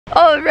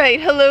Alright,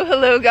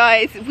 hello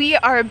guys. We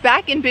are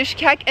back in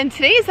Bishkek and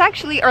today is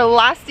actually our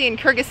last day in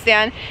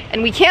Kyrgyzstan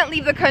and we can't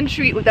leave the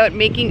country without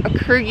making a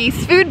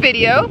Kyrgyz food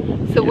video.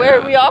 So where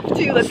are we off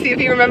to? Let's see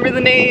if you remember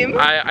the name.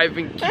 I've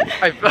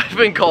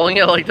been calling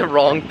it like the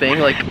wrong thing,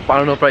 like I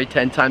don't know, probably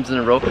 10 times in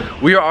a row.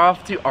 We are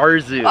off to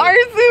Arzu.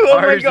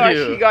 Oh my gosh,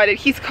 he got it.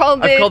 He's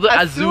called it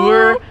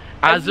Azur,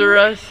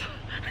 Azuras.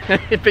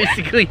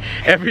 Basically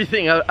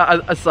everything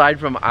aside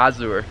from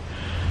Azur.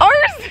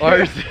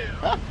 Arzu.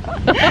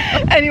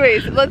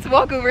 Anyways, let's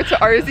walk over to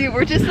Arzu.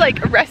 We're just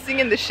like resting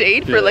in the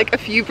shade for like a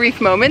few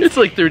brief moments. It's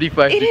like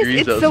 35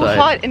 degrees outside. It's so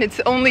hot and it's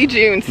only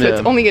June, so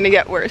it's only gonna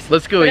get worse.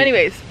 Let's go. But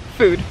anyways,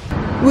 food.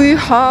 We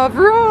have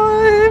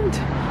arrived.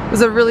 It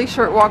was a really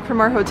short walk from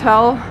our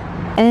hotel.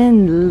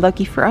 And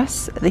lucky for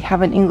us, they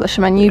have an English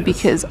menu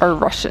because our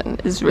Russian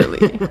is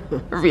really,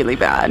 really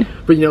bad.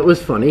 But you know, it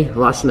was funny.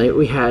 Last night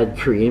we had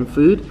Korean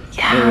food.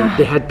 And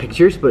they had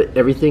pictures, but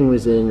everything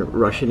was in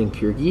Russian and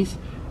Kyrgyz.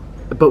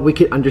 But we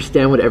could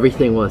understand what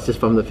everything was just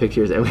from the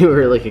pictures, and we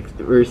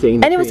were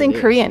saying. And it was in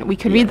Korean. We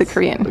could read the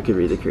Korean. We could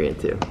read the Korean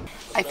too.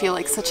 I feel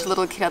like such a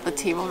little kid at the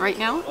table right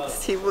now.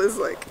 This table is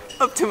like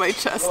up to my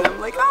chest, and I'm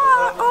like,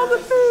 all the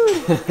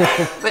food.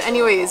 But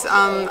anyways,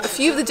 a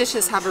few of the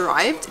dishes have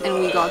arrived, and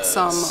we got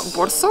some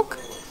boorsok.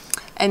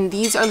 And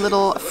these are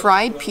little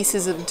fried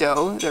pieces of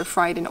dough. They're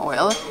fried in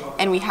oil.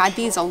 And we had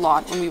these a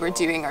lot when we were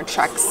doing our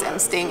treks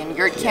and staying in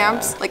yurt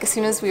camps. Like as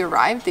soon as we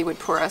arrived, they would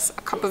pour us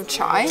a cup of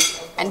chai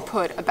and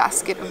put a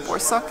basket of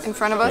boorsok in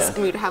front of us.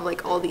 And we'd have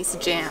like all these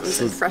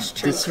jams and fresh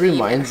turnip. This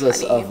reminds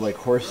us of like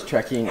horse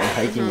trekking and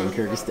hiking in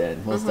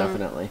Kyrgyzstan, most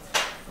definitely.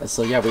 And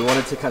so yeah, we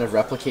wanted to kind of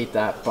replicate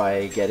that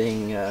by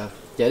getting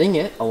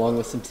it along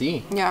with some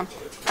tea. Yeah.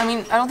 I mean,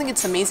 I don't think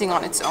it's amazing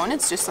on its own.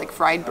 It's just like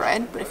fried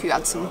bread, but if you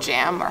add some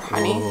jam or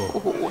honey, it's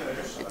real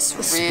good.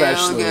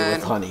 Especially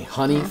with honey.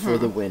 Honey for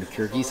the win.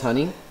 Kyrgyz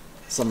honey,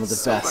 some of the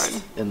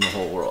best in the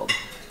whole world.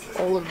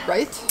 All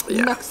right.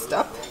 Yeah.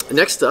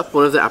 Next up,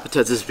 one of the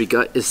appetizers we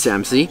got is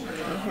samsa.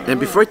 And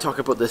before I talk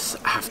about this,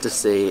 I have to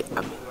say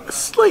I'm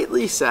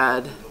slightly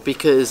sad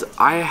because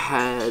I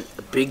had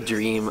a big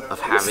dream of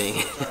having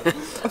a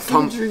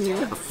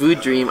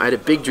food dream. I had a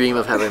big dream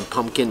of having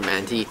pumpkin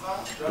manti,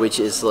 which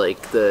is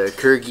like the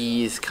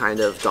Kyrgyz kind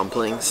of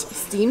dumplings.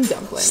 Steamed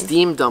dumplings.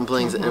 Steamed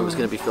dumplings, and it was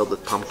going to be filled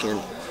with pumpkin,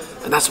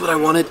 and that's what I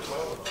wanted.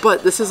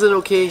 But this is an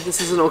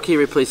okay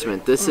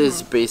replacement. This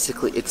is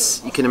basically,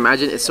 you can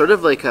imagine it's sort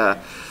of like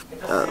a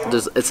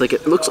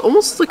it looks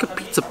almost like a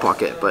pizza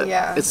pocket, but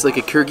it's like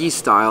a Kyrgyz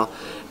style,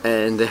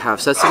 and they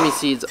have sesame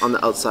seeds on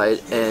the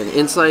outside, and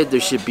inside there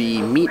should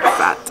be meat,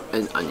 fat,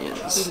 and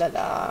onions.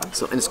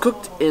 So, and it's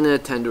cooked in a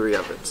tandoori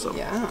oven. So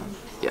yeah,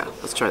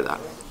 let's try that.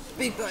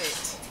 Big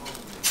bite.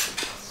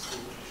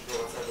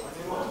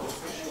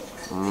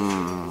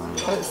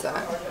 What is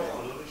that?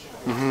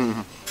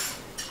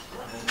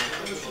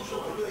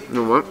 You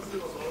know what?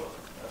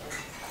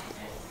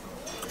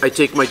 I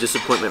take my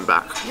disappointment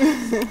back.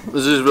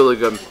 This is really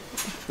good.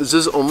 This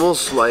is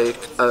almost like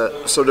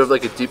sort of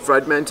like a deep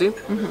fried manti.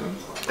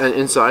 And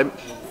inside,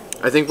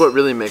 I think what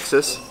really makes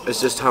this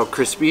is just how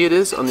crispy it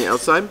is on the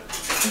outside,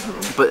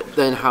 but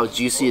then how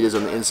juicy it is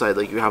on the inside.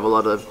 Like you have a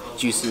lot of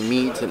juicy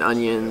meat and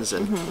onions,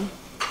 and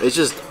it's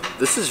just,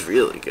 this is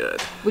really good.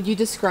 Would you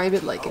describe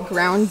it like a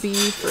ground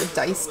beef or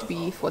diced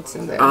beef? What's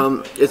in there?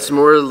 It's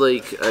more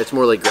like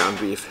ground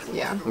beef.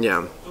 Yeah,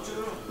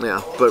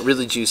 but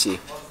really juicy.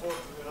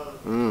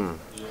 And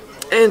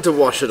to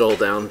wash it all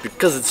down,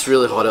 because it's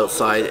really hot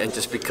outside, and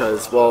just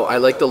because, well, I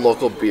like the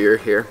local beer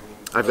here.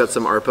 I've got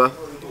some Arpa,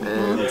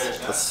 and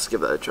let's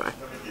give that a try.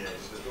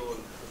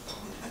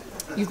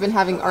 You've been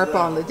having Arpa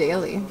on the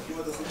daily.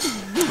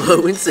 Well, I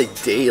wouldn't say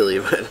daily,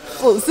 but...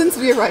 Well, since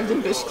we arrived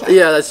in Bishkek.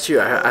 Yeah, that's true.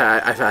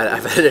 I've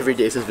had it every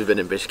day since we've been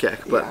in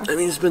Bishkek. But, I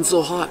mean, it's been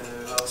so hot.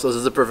 So this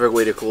is the perfect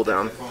way to cool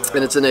down.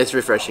 And it's a nice,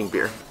 refreshing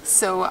beer.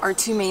 So our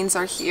two mains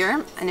are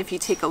here. And if you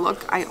take a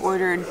look, I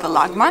ordered the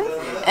Laghman.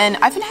 And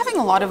I've been having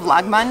a lot of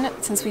Laghman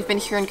since we've been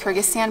here in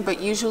Kyrgyzstan,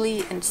 but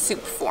usually in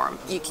soup form.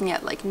 You can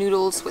get like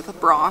noodles with a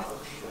broth.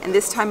 And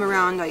this time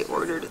around, I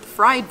ordered the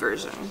fried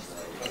version.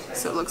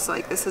 So it looks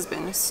like this has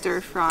been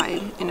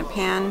stir-fried in a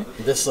pan.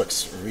 This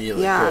looks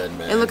really good,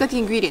 man. And look at the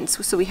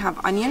ingredients. So we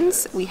have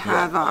onions, we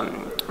have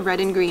red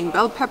and green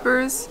bell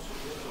peppers.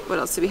 What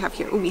else do we have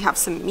here? Oh, we have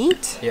some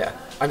meat. Yeah.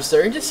 I'm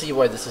starting to see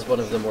why this is one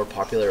of the more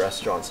popular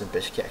restaurants in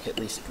Bishkek. At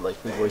least, like,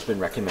 we've always been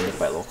recommended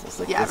by locals.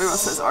 Like, yeah, everyone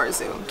says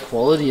Arzu.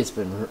 Quality has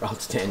been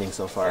outstanding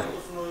so far.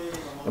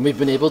 And we've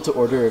been able to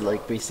order,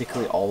 like,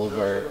 basically all of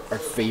our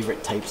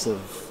favorite types of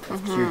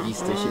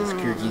Kyrgyz dishes,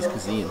 Kyrgyz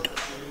cuisine.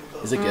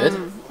 Is it good?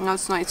 No,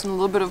 it's nice. And a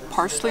little bit of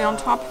parsley on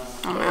top.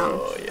 Oh, man.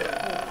 Oh,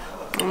 yeah.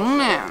 Oh,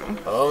 man.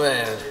 Oh,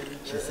 man.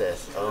 She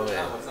says, oh,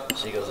 man.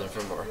 She goes in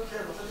for more.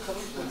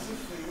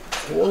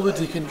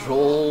 Quality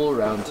control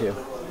round 2.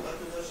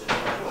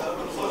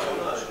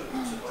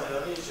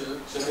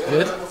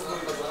 Good?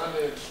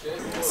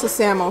 So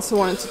Sam also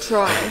wanted to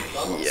try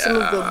some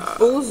of the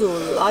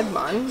bozo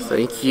Lagman.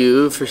 Thank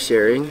you for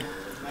sharing.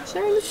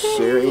 Sharing is caring.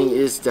 Sharing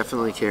is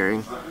definitely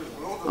caring.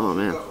 Oh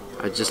man,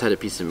 I just had a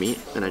piece of meat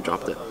and I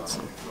dropped it.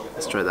 So.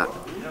 Let's try that.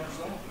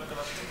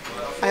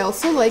 I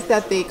also like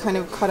that they kind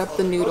of cut up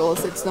the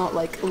noodles. It's not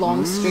like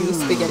long stringy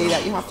spaghetti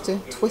that you have to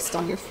twist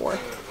on your fork.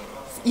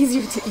 It's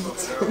easier to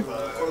eat.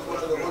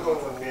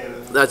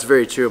 That's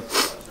very true.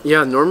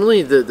 Yeah,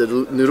 normally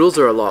the noodles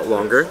are a lot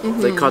longer.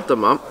 They cut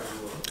them up.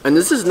 And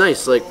this is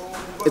nice. Like,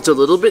 it's a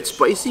little bit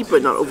spicy,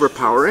 but not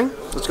overpowering.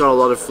 It's got a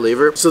lot of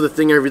flavor. So the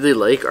thing I really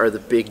like are the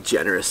big,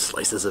 generous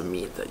slices of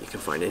meat that you can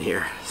find in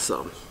here.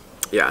 So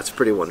yeah, it's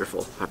pretty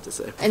wonderful, I have to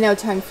say. And now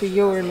time for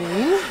your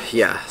meal.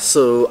 Yeah,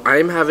 so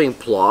I'm having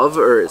plov,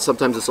 or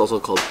sometimes it's also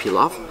called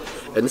pilaf.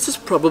 And this is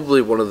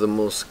probably one of the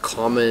most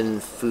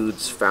common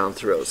foods found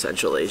throughout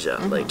Central Asia.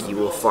 Like, you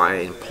will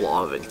find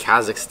plov in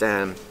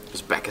Kazakhstan,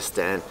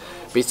 Uzbekistan.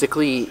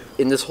 Basically,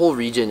 in this whole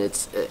region,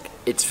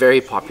 it's very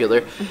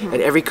popular,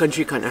 and every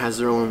country kind of has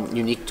their own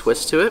unique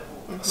twist to it.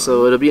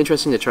 So it'll be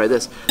interesting to try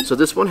this. So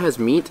this one has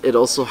meat. It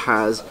also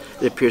has,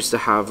 it appears to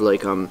have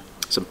like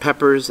some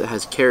peppers. It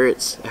has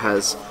carrots. It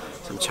has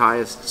some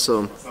chives.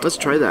 So let's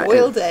try that.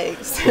 Boiled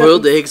eggs.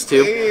 Boiled eggs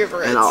too.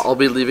 Favorite. And I'll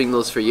be leaving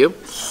those for you.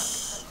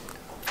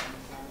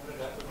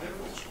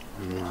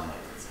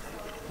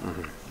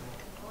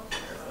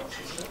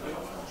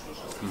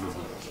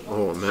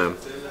 Oh man,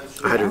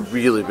 I had a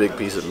really big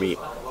piece of meat,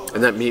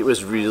 and that meat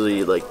was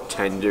really like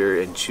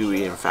tender and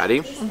chewy and fatty.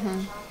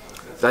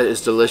 That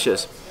is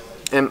delicious,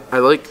 and I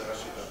like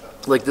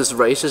this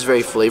rice is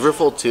very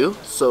flavorful too.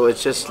 So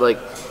it's just like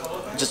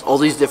all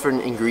these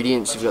different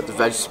ingredients. You've got the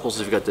vegetables,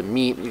 you've got the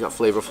meat, you've got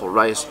flavorful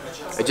rice.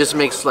 It just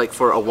makes like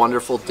for a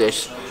wonderful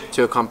dish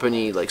to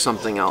accompany like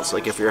something else.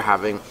 Like if you're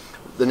having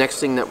the next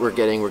thing that we're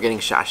getting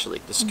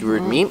shashlik, the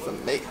skewered meat.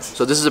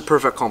 So this is a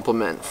perfect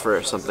complement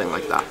for something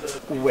like that.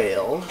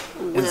 Well,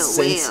 and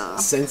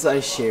since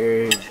I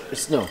shared,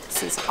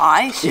 Since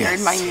I shared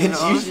my meal.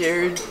 Since you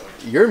shared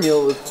your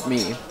meal with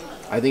me,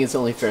 I think it's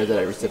only fair that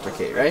I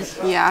reciprocate, right?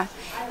 Yeah.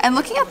 And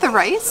looking at the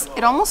rice,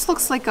 it almost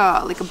looks like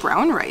a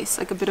brown rice,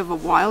 like a bit of a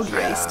wild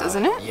rice,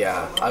 doesn't it?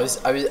 Yeah.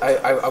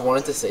 I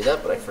wanted to say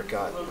that, but I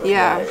forgot. But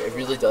yeah. It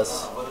really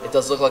does. It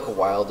does look like a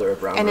wild or a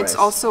brown rice. And it's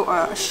also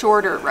a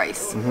shorter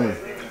rice.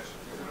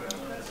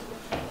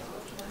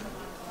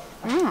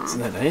 Isn't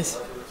that nice?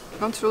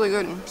 That's really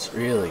good. It's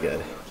really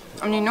good.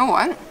 And you know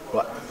what?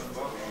 What?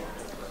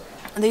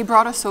 They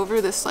brought us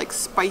over this like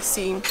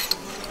spicy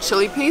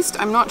chili paste.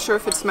 I'm not sure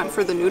if it's meant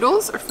for the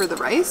noodles or for the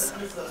rice,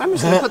 but I'm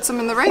just gonna put some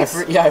in the rice.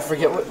 I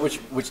forget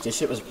which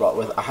dish it was brought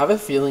with. I have a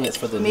feeling it's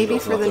for the noodles. Maybe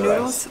for the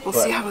noodles. Rice, we'll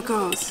see how it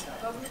goes.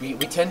 We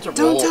tend to roll.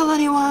 Don't tell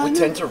anyone. We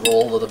tend to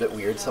roll a little bit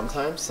weird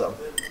sometimes, so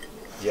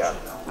yeah.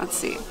 Let's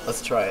see.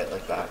 Let's try it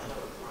like that.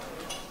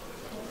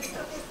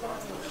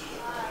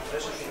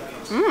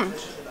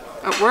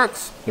 It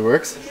works. It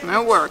works?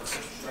 It works.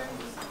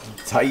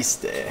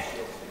 Tasty.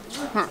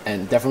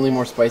 And definitely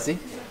more spicy.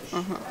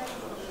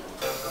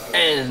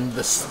 And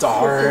the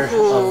star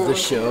of the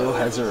show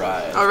has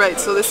arrived. Alright,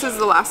 so this is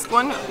the last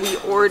one. We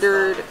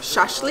ordered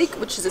shashlik,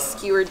 which is a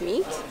skewered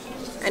meat,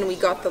 and we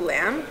got the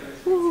lamb.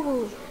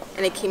 Ooh.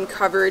 And it came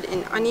covered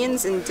in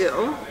onions and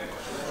dill.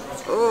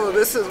 Oh,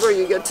 this is where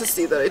you get to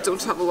see that I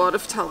don't have a lot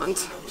of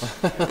talent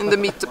in the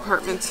meat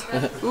department.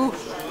 Ooh,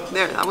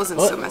 there, that wasn't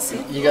so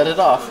messy. You got it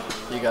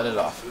off. You got it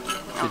off.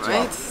 Good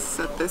Alright, job.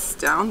 set this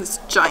down, this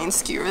giant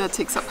skewer that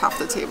takes up half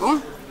the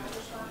table.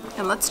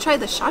 And let's try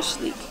the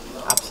shashlik.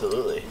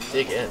 Absolutely.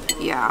 Dig in.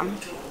 Yeah.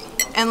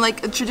 And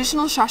like a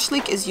traditional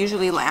shashlik is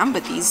usually lamb,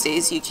 but these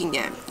days you can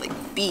get like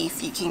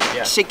beef, you can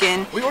get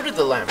chicken. We ordered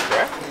the lamb,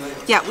 correct?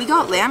 Yeah, we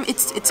got lamb.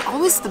 It's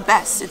always the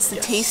best. It's the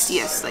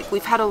tastiest. Like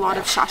we've had a lot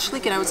of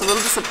shashlik and I was a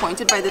little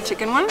disappointed by the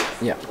chicken one.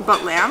 Yeah.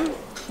 But lamb,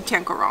 you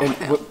can't go wrong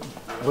with it.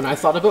 When I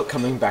thought about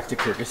coming back to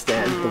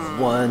Kyrgyzstan, the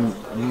one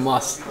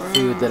must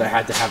food that I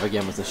had to have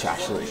again was the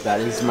shashlik. That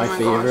is my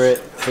favorite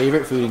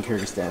food in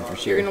Kyrgyzstan for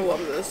sure. You're gonna love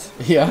this.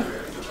 Yeah.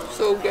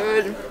 So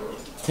good.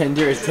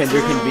 Tender as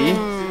tender can be.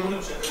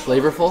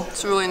 Flavorful.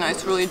 It's really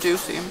nice, really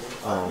juicy.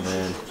 Oh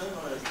man.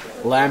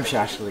 Lamb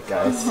shashlik,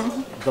 guys.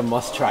 The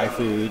must-try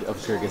food of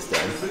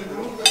Kyrgyzstan.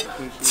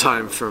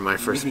 Time for my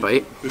first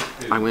bite.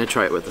 I'm gonna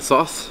try it with the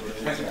sauce.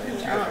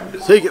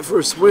 Take it for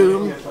a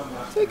swim,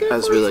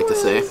 as we like to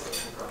say.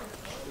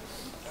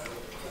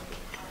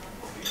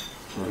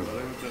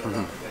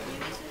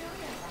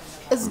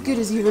 As good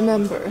as you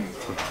remember.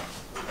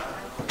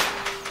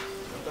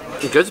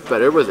 It gets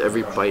better with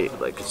every bite.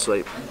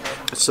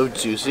 It's so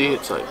juicy.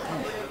 It's like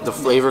the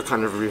flavor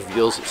kind of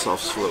reveals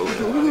itself slowly.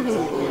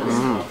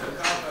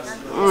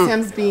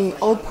 Sam's being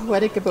all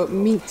poetic about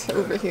meat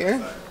over here.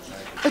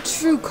 A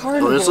true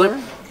carnivore. Honestly,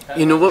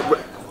 you know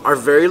what? Our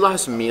very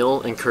last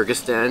meal in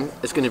Kyrgyzstan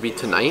is going to be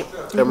tonight,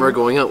 and we're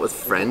going out with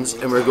friends,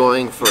 and we're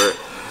going for.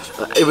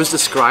 It was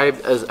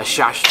described as a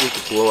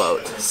shashlik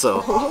blowout.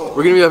 So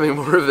we're going to be having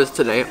more of this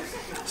tonight.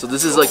 So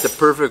this is like the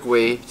perfect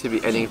way to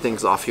be ending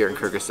things off here in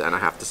Kyrgyzstan, I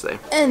have to say.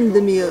 And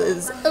the meal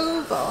is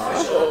over.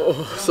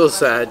 Oh, so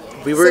sad.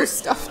 We were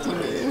so stuffed, you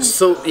mean?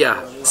 So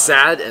yeah,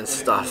 sad and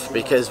stuffed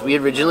because we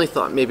originally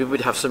thought maybe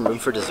we'd have some room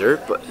for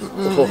dessert, but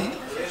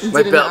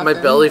my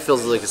belly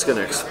feels like it's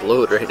gonna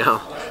explode right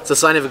now. It's a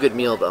sign of a good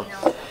meal though.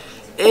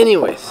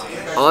 Anyways,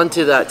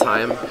 onto that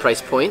time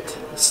price point.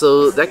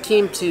 So that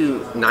came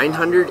to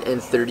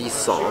 930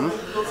 som,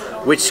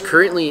 which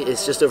currently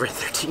is just over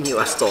 13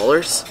 US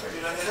dollars.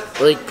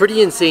 Like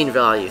pretty insane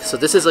value. So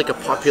this is like a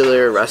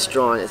popular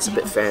restaurant. It's a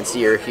bit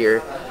fancier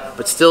here,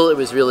 but still it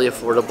was really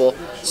affordable.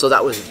 So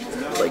that was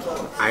like,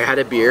 I had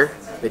a beer,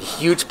 we had a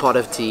huge pot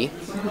of tea.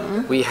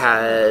 We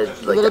had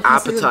like the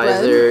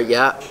appetizer,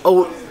 yeah.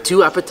 Oh,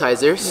 2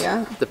 appetizers.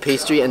 Yeah. The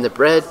pastry and the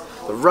bread,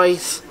 the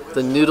rice,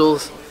 the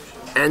noodles,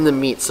 and the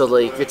meat. So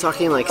like you're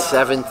talking like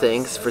 7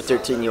 things for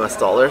 13 US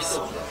dollars.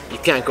 You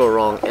can't go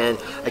wrong, and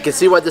I can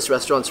see why this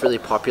restaurant's really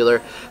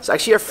popular. It's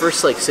actually our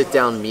first like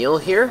sit-down meal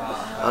here.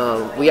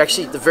 We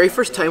actually, the very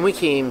first time we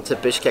came to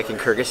Bishkek in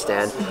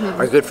Kyrgyzstan,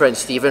 our good friend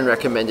Steven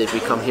recommended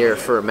we come here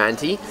for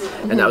manti,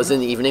 and that was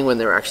in the evening when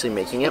they were actually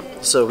making it.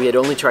 So we had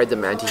only tried the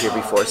manti here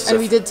before. So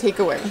and we did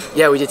takeaway.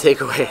 Yeah, we did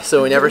takeaway,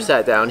 so we never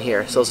sat down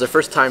here. So it's the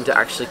first time to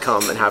actually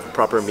come and have a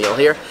proper meal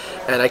here.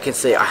 And I can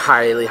say I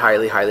highly,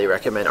 highly, highly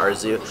recommend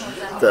Arzu.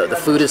 The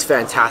food is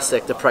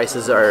fantastic, the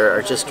prices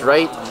are just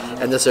right,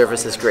 and the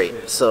service is great.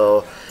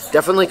 So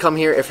definitely come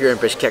here if you're in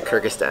Bishkek,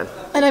 Kyrgyzstan.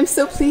 And I'm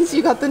so pleased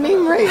you got the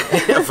name right.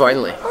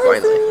 Finally,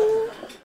 finally.